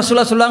சொன்ன உடனே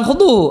ரசூலா சொல்லுவாங்க,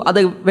 ஹுது,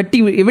 அதை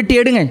வெட்டி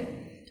எடுங்க,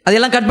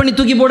 அதையெல்லாம் கட் பண்ணி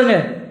தூக்கி போடுங்க.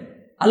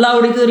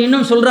 அல்லாஹ்வுடைய தூதர்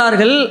இன்னும்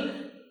சொல்கிறார்கள்,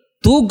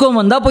 தூக்கம்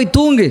வந்தால் போய்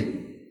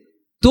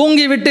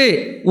தூங்கி விட்டு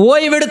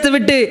ஓய்வெடுத்து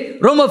விட்டு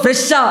ரொம்ப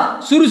ஃப்ரெஷ்ஷாக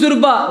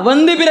சுறுசுறுப்பாக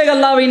வந்து பிறகு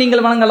அல்லாஹ்வை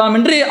நீங்கள் வணங்கலாம்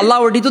என்று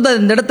அல்லாஹ்வுடைய தூதர்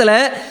இந்த இடத்துல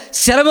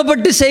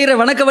சிரமப்பட்டு செய்கிற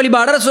வணக்க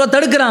வழிபாடை ரசூலா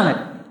தடுக்கிறாங்க.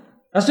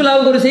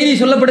 ரசூலாவுக்கு ஒரு செய்தி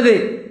சொல்லப்படுது.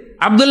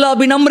 அப்துல்லா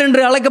பின் அம்ர்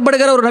என்று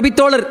அழைக்கப்படுகிற ஒரு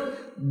நபித்தோழர்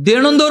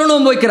தினந்தோறும்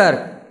நோன்பு வைக்கிறார்.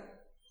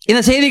 இந்த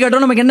செய்தி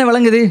கேட்டோம் நமக்கு என்ன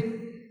விளங்குது?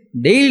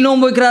 டெய்லி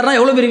நோன்பு வைக்கிறாருன்னா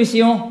எவ்வளோ பெரிய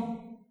விஷயம்,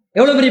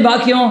 எவ்வளோ பெரிய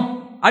பாக்கியம்.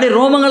 அப்படியே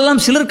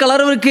ரோமங்கள்லாம் சிலர்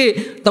கலர்வுக்கு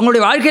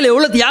தங்களுடைய வாழ்க்கையில்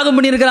எவ்வளோ தியாகம்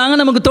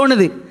பண்ணியிருக்கிறாங்கன்னு நமக்கு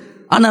தோணுது.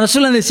 ஆனால்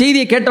ரசூல் அந்த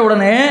செய்தியை கேட்ட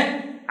உடனே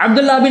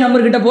அப்துல்லா பின்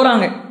அம்ர் கிட்ட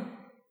போகிறாங்க.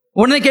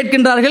 உடனே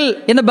கேட்கின்றார்கள்,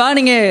 என்னப்பா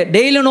நீங்கள்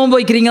டெய்லியும் நோன்பு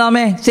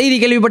வைக்கிறீங்களாமே, செய்தி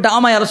கேள்விப்பட்ட.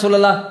 ஆமாம் யார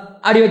சொல்லலாம்,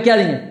 அப்படி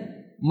வைக்காதீங்க,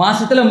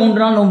 மாதத்தில்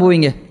 3 நாள் நோன்பு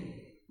வைங்க.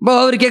 இப்போ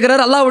அவர்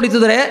கேட்குறாரு, அல்லாஹ்வுடைய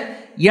தூதரே,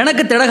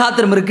 எனக்கு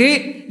திடகாத்திரம்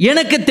இருக்குது,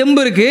 எனக்கு தெம்பு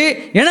இருக்குது,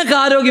 எனக்கு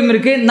ஆரோக்கியம்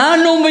இருக்குது,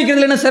 நான் நோன்பு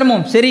வைக்கிறதுல என்ன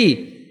சிரமம், சரி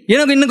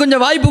எனக்கு இன்னும்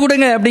கொஞ்சம் வாய்ப்பு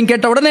கொடுங்க அப்படின்னு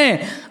கேட்ட உடனே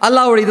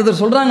அல்லாஹ்வுடைய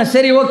தூதர் சொல்கிறாங்க,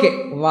 சரி ஓகே,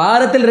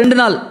 வாரத்தில் 2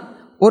 நாள்,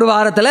 ஒரு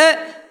வாரத்தில்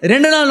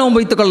 2 நாள் நோன்பு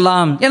வைத்துக்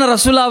கொள்ளலாம். ஏன்னா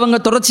ரசூலா அவங்க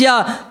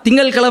தொடர்ச்சியாக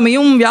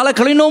திங்கட்கிழமையும்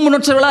வியாழக்கிழமையும் நோன்பு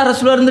நோற்றவர்களாக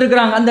ரசூலா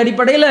இருந்திருக்கிறாங்க. அந்த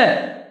அடிப்படையில்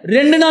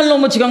 2 நாள்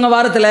நோன்பு வச்சுக்கோங்க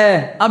வாரத்தில்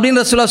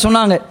அப்படின்னு ரசூலா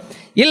சொன்னாங்க.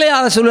 இல்லையா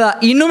ரசூலா,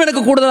 இன்னும்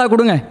எனக்கு கூடுதலாக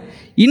கொடுங்க,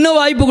 இன்னும்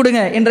வாய்ப்பு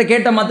கொடுங்க என்று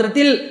கேட்ட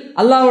மாத்திரத்தில்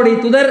அல்லாஹ்வுடைய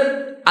தூதர்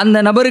அந்த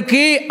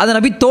நபருக்கு, அந்த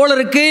நபி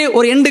தோழருக்கு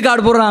ஒரு எண்டு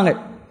கார்டு போடுறாங்க,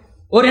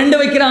 ஒரு எண்டு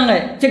வைக்கிறாங்க,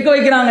 செக்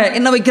வைக்கிறாங்க.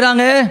 என்ன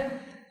வைக்கிறாங்க?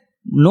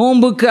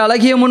 நோன்புக்கு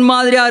அழகிய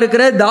முன்மாதிரியாக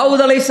இருக்கிற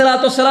தாவூத்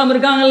அலைஹிஸ்ஸலாத்து வஸ்ஸலாம்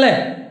இருக்காங்கல்ல,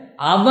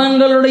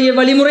 அவங்களுடைய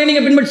வழிமுறை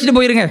நீங்கள் பின்பற்றிட்டு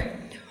போயிருங்க.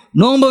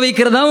 நோன்பு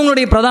வைக்கிறது தான்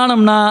உங்களுடைய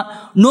பிரதானம்னா,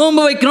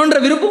 நோன்பு வைக்கணுன்ற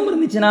விருப்பம்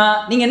இருந்துச்சுன்னா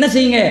நீங்கள் என்ன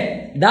செய்யுங்க,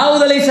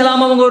 தாவூத்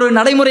அலைஹிஸ்ஸலாம் அவங்க ஒரு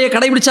நடைமுறையை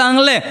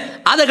கடைபிடிச்சாங்கல்ல,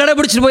 அதை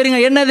கடைபிடிச்சிட்டு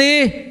போயிருங்க. என்னது?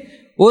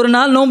 ஒரு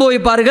நாள் நோன்பு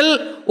வைப்பார்கள்,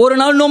 ஒரு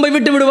நாள் நோன்பை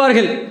விட்டு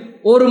விடுவார்கள்.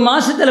 ஒரு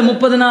மாசத்துல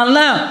 30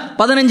 நாள்னா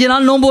 15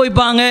 நாள் நோன்பு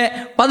வைப்பாங்க,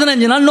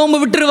 15 நாள் நோன்பு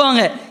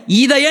விட்டுருவாங்க.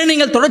 இதையே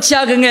நீங்கள்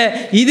தொடர்ச்சியாகுங்க.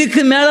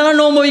 இதுக்கு மேலாம்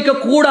நோன்பு வைக்க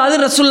கூடாது.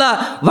 ரசூல்லா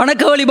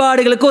வணக்க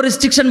வழிபாடுகளுக்கு ஒரு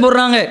ரெஸ்ட்ரிக்ஷன்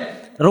போடுறாங்க.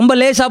 ரொம்ப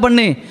லேசா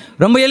பண்ணு,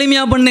 ரொம்ப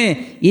எளிமையா பண்ணு.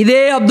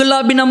 இதே அப்துல்லா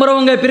பின் அம்ர்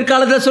அவங்க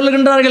பிற்காலத்தில்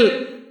சொல்லுகின்றார்கள்,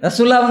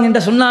 ரசூல்லா அவங்க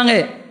என்கிட்ட சொன்னாங்க,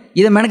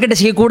 இதை மெனக்கெட்ட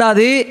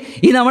செய்யக்கூடாது,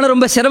 இதை அவனை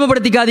ரொம்ப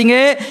சிரமப்படுத்திக்காதீங்க,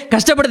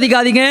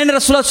 கஷ்டப்படுத்திக்காதீங்கன்னு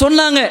ரசூலுல்லாஹ்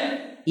சொன்னாங்க.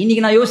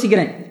 இன்னைக்கு நான்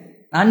யோசிக்கிறேன்,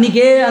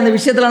 அன்றைக்கே அந்த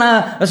விஷயத்தில்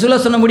நான்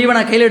ரசூலுல்லாஹ் சொன்ன முடிவை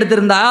நான் கையில்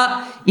எடுத்திருந்தா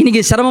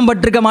இன்னைக்கு சிரமம்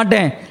பட்டிருக்க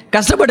மாட்டேன்,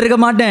 கஷ்டப்பட்டிருக்க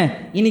மாட்டேன்.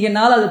 இன்னைக்கு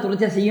என்னால் அதை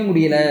தொடர்ச்சியாக செய்ய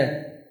முடியல.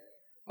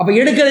 அப்போ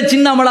எடுக்கிற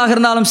சின்ன அமலாக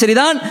இருந்தாலும்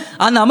சரிதான்,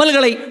 அந்த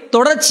அமல்களை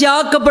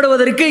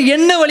தொடர்ச்சியாக்கப்படுவதற்கு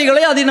என்ன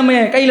வழிகளை அதை நம்ம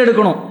கையில்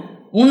எடுக்கணும்.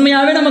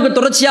 உண்மையாகவே நமக்கு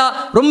தொடர்ச்சியா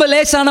ரொம்ப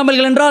லேசான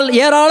அமல்கள் என்றால்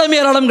ஏராளம்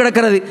ஏராளம்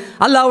கிடக்கிறது.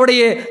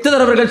 அல்லாஹ்வுடைய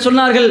தூதர் அவர்கள்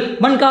சொன்னார்கள்,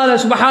 மன்கால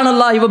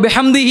சுபஹானல்லாஹி வ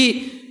பிஹம்திஹி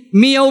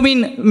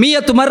மியௌமின்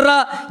மியத்து மர்ரா,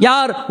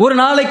 யார் ஒரு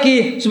நாளைக்கு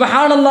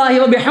சுபஹானல்லாஹி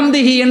வ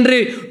பிஹம்திஹி என்று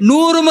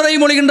 100 முறை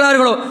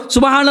மொழிகின்றார்களோ,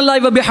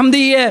 சுபஹானல்லாஹி வ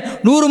பிஹம்திஹி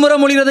 100 முறை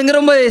மொழிகிறதுங்கிற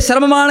ரொம்ப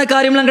சிரமமான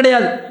காரியம்லாம்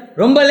கிடையாது,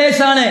 ரொம்ப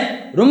லேசான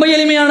ரொம்ப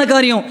எளிமையான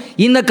காரியம்.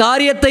 இந்த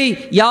காரியத்தை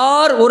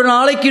யார் ஒரு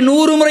நாளைக்கு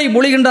 100 முறை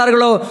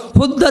மொழிகின்றார்களோ,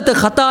 ஹுத்தத்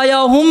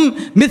ஹதாயாஹும்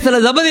மிஸ்ல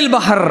ஜபதில்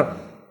பஹர்,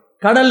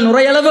 கடல்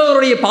நுரையளவு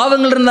அவருடைய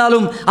பாவங்கள்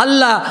இருந்தாலும்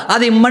அல்லாஹ்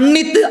அதை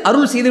மன்னித்து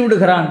அருள் செய்து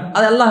விடுகிறான்.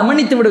 அதை அல்லாஹ்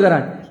மன்னித்து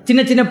விடுகிறான்.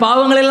 சின்ன சின்ன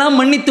பாவங்கள் எல்லாம்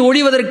மன்னித்து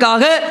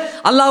ஒழிவதற்காக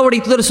அல்லாஹ்வுடைய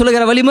தூதர்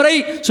சொல்லுகிற வழிமுறை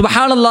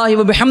சுப்ஹானல்லாஹி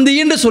வ பிஹம்திஹி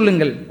என்று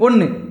சொல்லுங்கள்.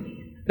 ஒன்று.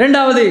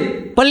 ரெண்டாவது,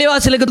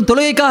 பள்ளிவாசலுக்கு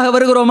தொழுகைக்காக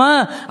வருகிறோமா,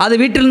 அது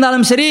வீட்டில்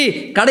இருந்தாலும் சரி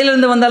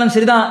கடையிலிருந்து வந்தாலும்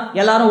சரிதான்,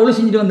 எல்லாரும் ஒழு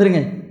செஞ்சுட்டு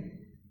வந்துருங்க.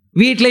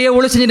 வீட்டிலேயே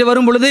ஒழு செஞ்சுட்டு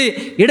வரும் பொழுது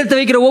எடுத்து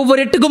வைக்கிற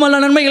ஒவ்வொரு எட்டுக்கும்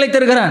அல்ல நன்மைகளை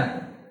தருகிறான்,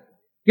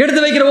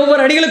 எடுத்து வைக்கிற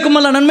ஒவ்வொரு அடிகளுக்கும்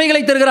அல்ல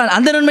நன்மைகளை தருகிறான்.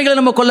 அந்த நன்மைகளை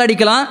நம்ம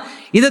கொள்ளடிக்கலாம்.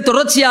 இது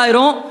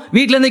தொடர்ச்சியாயிரும்.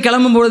 வீட்டிலேருந்து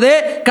கிளம்பும் பொழுது,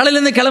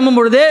 கடையிலேருந்து கிளம்பும்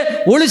பொழுது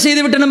ஒழு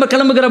செய்து விட்டு நம்ம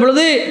கிளம்புகிற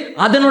பொழுது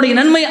அதனுடைய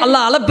நன்மை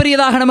அல்லாஹ்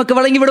அளப்பெரியதாக நமக்கு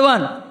வழங்கி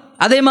விடுவான்.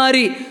 அதே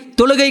மாதிரி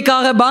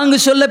தொழுகைக்காக பாங்கு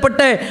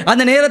சொல்லப்பட்ட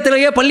அந்த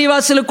நேரத்திலேயே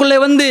பள்ளிவாசலுக்குள்ளே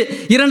வந்து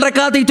 2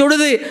 ரக்காத்தை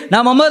தொழுது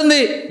நாம் அமர்ந்து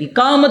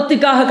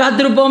இக்காமத்துக்காக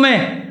காத்திருப்போமே,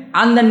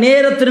 அந்த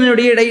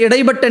நேரத்தினுடைய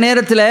இடைப்பட்ட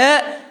நேரத்தில்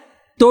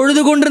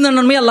தொழுது கொண்டிருந்த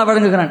நன்மை அல்லாஹ்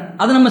வழங்குகிறான்.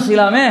 அதை நம்ம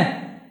செய்யலாமே,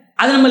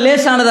 அது நம்ம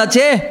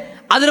லேசானதாச்சே,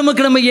 அது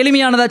நமக்கு நம்ம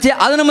எளிமையானதாச்சே,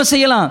 அதை நம்ம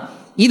செய்யலாம்.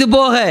 இது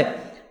போக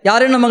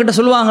யாரும் நம்மக்கிட்ட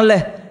சொல்லுவாங்கல்ல,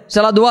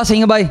 சில துவா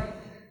செய்யுங்க பாய்,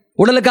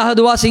 உடலுக்காக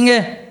துவா செய்யுங்க,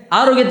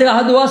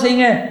 ஆரோக்கியத்துக்காக துவா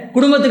செய்யுங்க,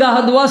 குடும்பத்துக்காக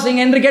துவா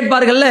செய்யுங்க என்று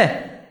கேட்பார்கள்ல,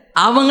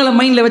 அவங்கள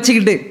மைண்டில்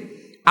வச்சுக்கிட்டு,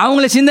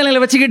 அவங்கள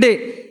சிந்தனையில் வச்சுக்கிட்டு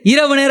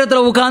இரவு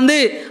நேரத்தில் உட்காந்து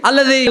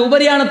அல்லது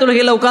உபரியான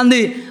தொழுகையில் உட்காந்து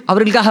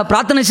அவர்களுக்காக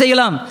பிரார்த்தனை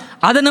செய்யலாம்.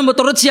 அதை நம்ம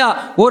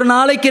தொடர்ச்சியாக ஒரு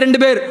நாளைக்கு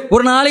 2 பேர்,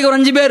 ஒரு நாளைக்கு ஒரு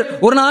 5 பேர்,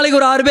 ஒரு நாளைக்கு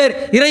ஒரு 6 பேர்,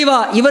 இறைவா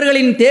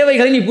இவர்களின்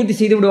தேவைகளை நீ பூர்த்தி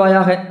செய்து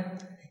விடுவாயாக,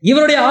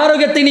 இவருடைய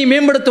ஆரோக்கியத்தை நீ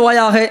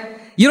மேம்படுத்துவாயாக,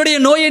 இவருடைய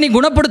நோயை நீ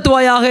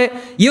குணப்படுத்துவாயாக,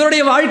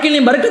 இவருடைய வாழ்க்கையில்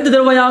நீ பரக்கத்து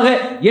தருவாயாக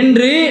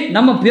என்று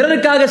நம்ம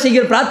பிறருக்காக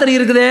செய்கிற பிரார்த்தனை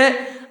இருக்குதே,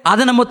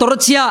 அதை நம்ம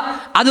தொடர்ச்சியா,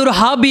 அது ஒரு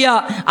ஹாபியா,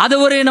 அது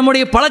ஒரு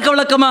நம்முடைய பழக்க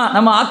வழக்கமா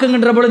நம்ம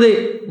ஆக்குகின்ற பொழுது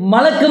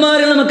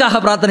மலக்குமார்கள்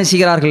நமக்காக பிரார்த்தனை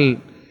செய்கிறார்கள்.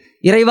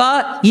 இறைவா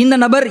இந்த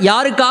நபர்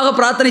யாருக்காக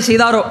பிரார்த்தனை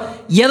செய்தாரோ,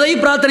 எதை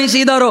பிரார்த்தனை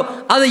செய்தாரோ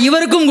அதை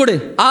இவருக்கும் கொடு.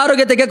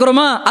 ஆரோக்கியத்தை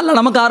கேட்கிறோமா, அல்ல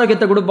நமக்கு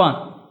ஆரோக்கியத்தை கொடுப்பான்.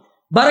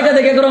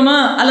 பரக்கத்தை கேட்கிறோமா,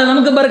 அல்ல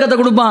நமக்கு பரக்கத்தை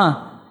கொடுப்பான்.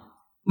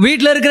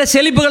 வீட்டில் இருக்கிற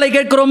செழிப்புகளை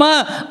கேட்கிறோமா,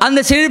 அந்த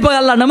செழிப்பை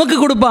அல்லாஹ் நமக்கு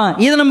கொடுப்பான்.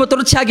 இதை நம்ம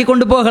தொடர்ச்சியாக்கி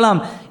கொண்டு போகலாம்.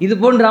 இது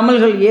போன்ற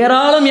அமல்கள்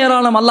ஏராளம்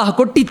ஏராளம் அல்லாஹ்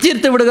கொட்டி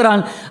தீர்த்து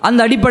விடுகிறான். அந்த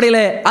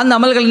அடிப்படையில் அந்த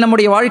அமல்களை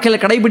நம்முடைய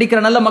வாழ்க்கையில்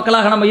கடைபிடிக்கிற நல்ல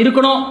மக்களாக நம்ம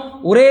இருக்கணும்.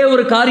 ஒரே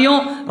ஒரு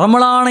காரியம்,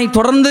 ரமலானை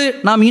தொடர்ந்து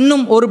நாம்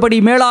இன்னும் ஒரு படி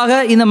மேலாக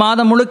இந்த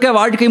மாதம் முழுக்க,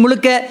 வாழ்க்கை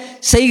முழுக்க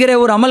செய்கிற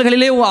ஒரு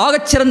அமல்களிலே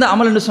ஆகச்சிறந்த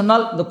அமல் என்று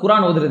சொன்னால் இந்த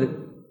குர்ஆன் ஓதுறது.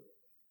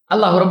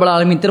 அல்லாஹ் ரப்பல்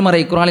ஆலமீன்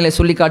திருமறை குர்ஆனிலே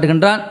சொல்லி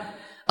காட்டுகின்றான்,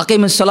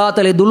 அகீமிஸ்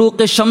ஸலாத்த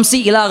லிதுலூகி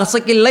ஷம்ஸி இலா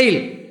கஸகில்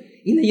லைல்.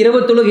 இந்த இரவு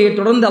தொழுகையை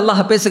தொடர்ந்து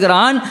அல்லாஹ்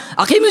பேசுகிறான்,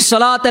 அகீமிஸ்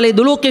ஸலாத்த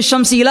லிதுலூகி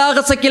ஷம்ஸி இலா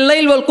கஸகில்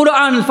லைல் வல்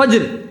குர்ஆனில்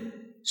ஃபஜ்ர்.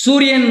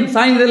 சூரியன்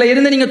சாய்ந்ததில்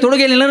இருந்து நீங்கள்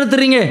தொழுகையை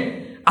நிலைநிறுத்துறீங்க,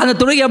 அந்த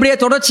தொழுகை அப்படியே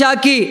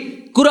தொடர்ச்சியாக்கி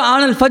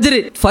குர்ஆனில் ஃபஜ்ர்,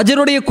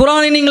 ஃபஜ்ருடைய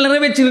குர்ஆனை நீங்கள்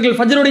நிறைவேற்றுவீர்கள்.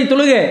 ஃபஜ்ருடைய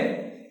தொழுகை,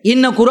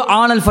 இன்ன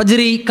குர்ஆனல்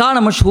ஃபஜ்ரி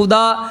கான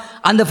மஷ்ஹூதா,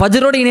 அந்த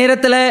ஃபஜ்ருடைய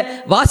நேரத்தில்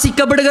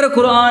வாசிக்கப்படுகிற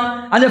குர்ஆன்,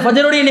 அந்த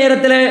ஃபஜ்ருடைய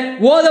நேரத்தில்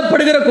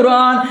ஓதப்படுகிற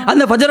குர்ஆன்,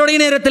 அந்த ஃபஜ்ருடைய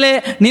நேரத்தில்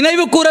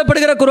நினைவு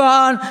கூறப்படுகிற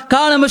குர்ஆன்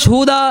கான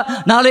மஷ்ஹூதா,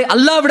 நாளை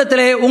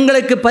அல்லாஹ்விடத்தில்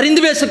உங்களுக்கு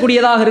பரிந்து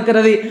பேசக்கூடியதாக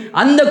இருக்கிறது.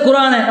 அந்த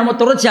குர்ஆனை நம்ம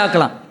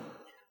தொடர்ச்சியாக்கலாம்.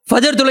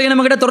 ஃபஜர் தொழுகை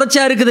நம்மகிட்ட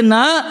தொடர்ச்சியாக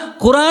இருக்குதுன்னா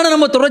குர்ஆனை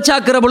நம்ம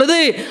தொடர்ச்சியாக்குற பொழுது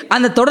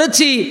அந்த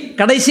தொடர்ச்சி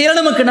கடைசியில்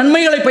நமக்கு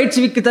நன்மைகளை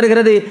பயிற்சிவிக்கு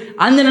தருகிறது.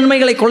 அந்த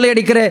நன்மைகளை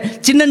கொள்ளையடிக்கிற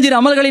சின்னஞ்சிறு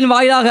அமல்களின்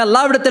வாயிலாக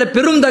அல்லாஹ்விடத்தில்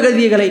பெரும்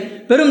தகுதிகளை,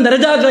 பெரும்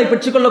தரஜாக்களை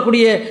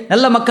பெற்றுக்கொள்ளக்கூடிய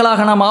நல்ல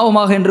மக்களாக நாம்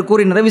ஆவோமாக என்று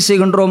கூறி நிறைவு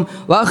செய்கின்றோம்.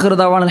 வாஹிரு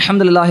தாவான்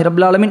அல்ஹம்துலில்லாஹி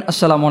ரப்பில் ஆலமீன்.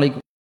 அஸ்ஸலாமு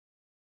அலைக்கும்.